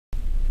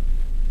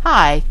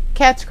Hi,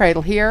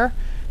 Katzcradul here.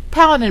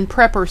 Paladin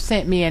Prepper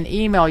sent me an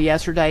email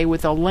yesterday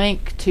with a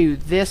link to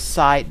this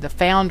site, the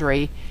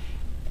Foundry,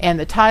 and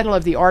the title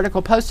of the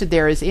article posted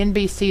there is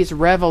NBC's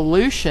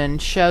Revolution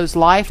Shows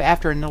Life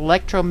After an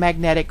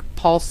Electromagnetic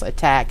Pulse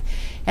Attack.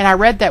 And I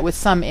read that with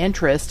some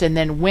interest and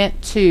then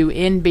went to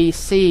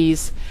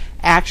NBC's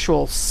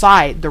actual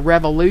site, the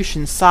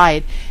Revolution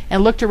site,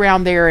 and looked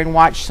around there and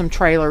watched some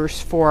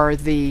trailers for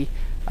the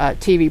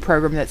TV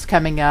program that's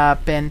coming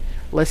up and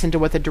listened to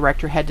what the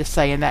director had to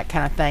say and that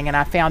kind of thing. And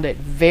I found it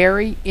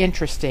very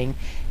interesting,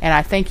 and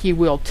I think you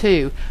will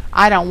too.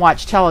 I don't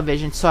watch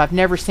television, so I've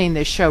never seen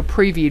this show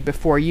previewed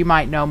before. You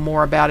might know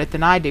more about it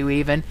than I do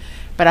even,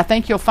 but I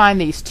think you'll find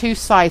these two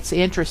sites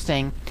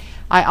interesting.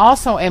 I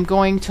also am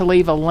going to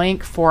leave a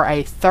link for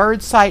a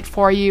third site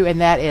for you, and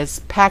that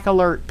is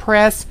Pakalert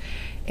Press,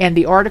 and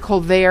the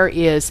article there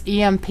is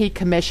EMP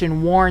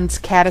Commission Warns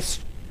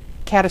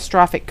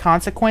Catastrophic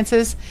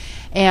Consequences.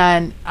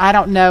 And I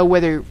don't know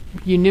whether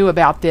you knew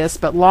about this,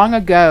 but long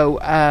ago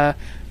a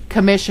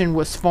commission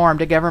was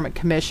formed, a government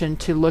commission,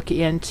 to look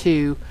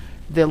into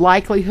the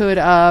likelihood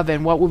of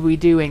and what would we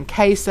do in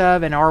case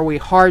of and are we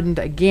hardened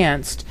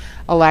against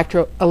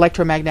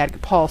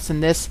electromagnetic pulse.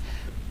 And this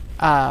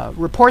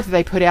report that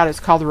they put out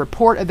is called the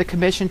Report of the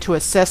Commission to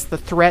Assess the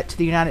Threat to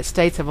the United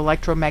States of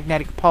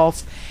Electromagnetic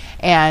Pulse,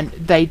 and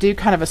they do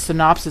kind of a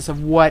synopsis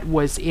of what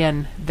was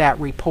in that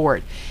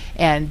report.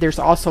 And there's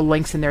also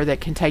links in there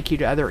that can take you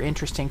to other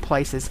interesting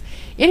places.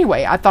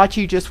 Anyway, I thought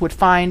you just would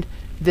find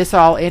this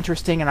all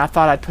interesting, and I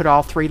thought I'd put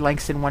all three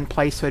links in one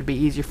place so it'd be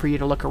easier for you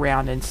to look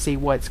around and see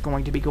what's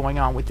going to be going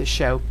on with this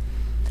show.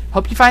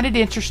 Hope you find it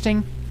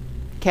interesting.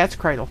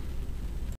 Katzcradul.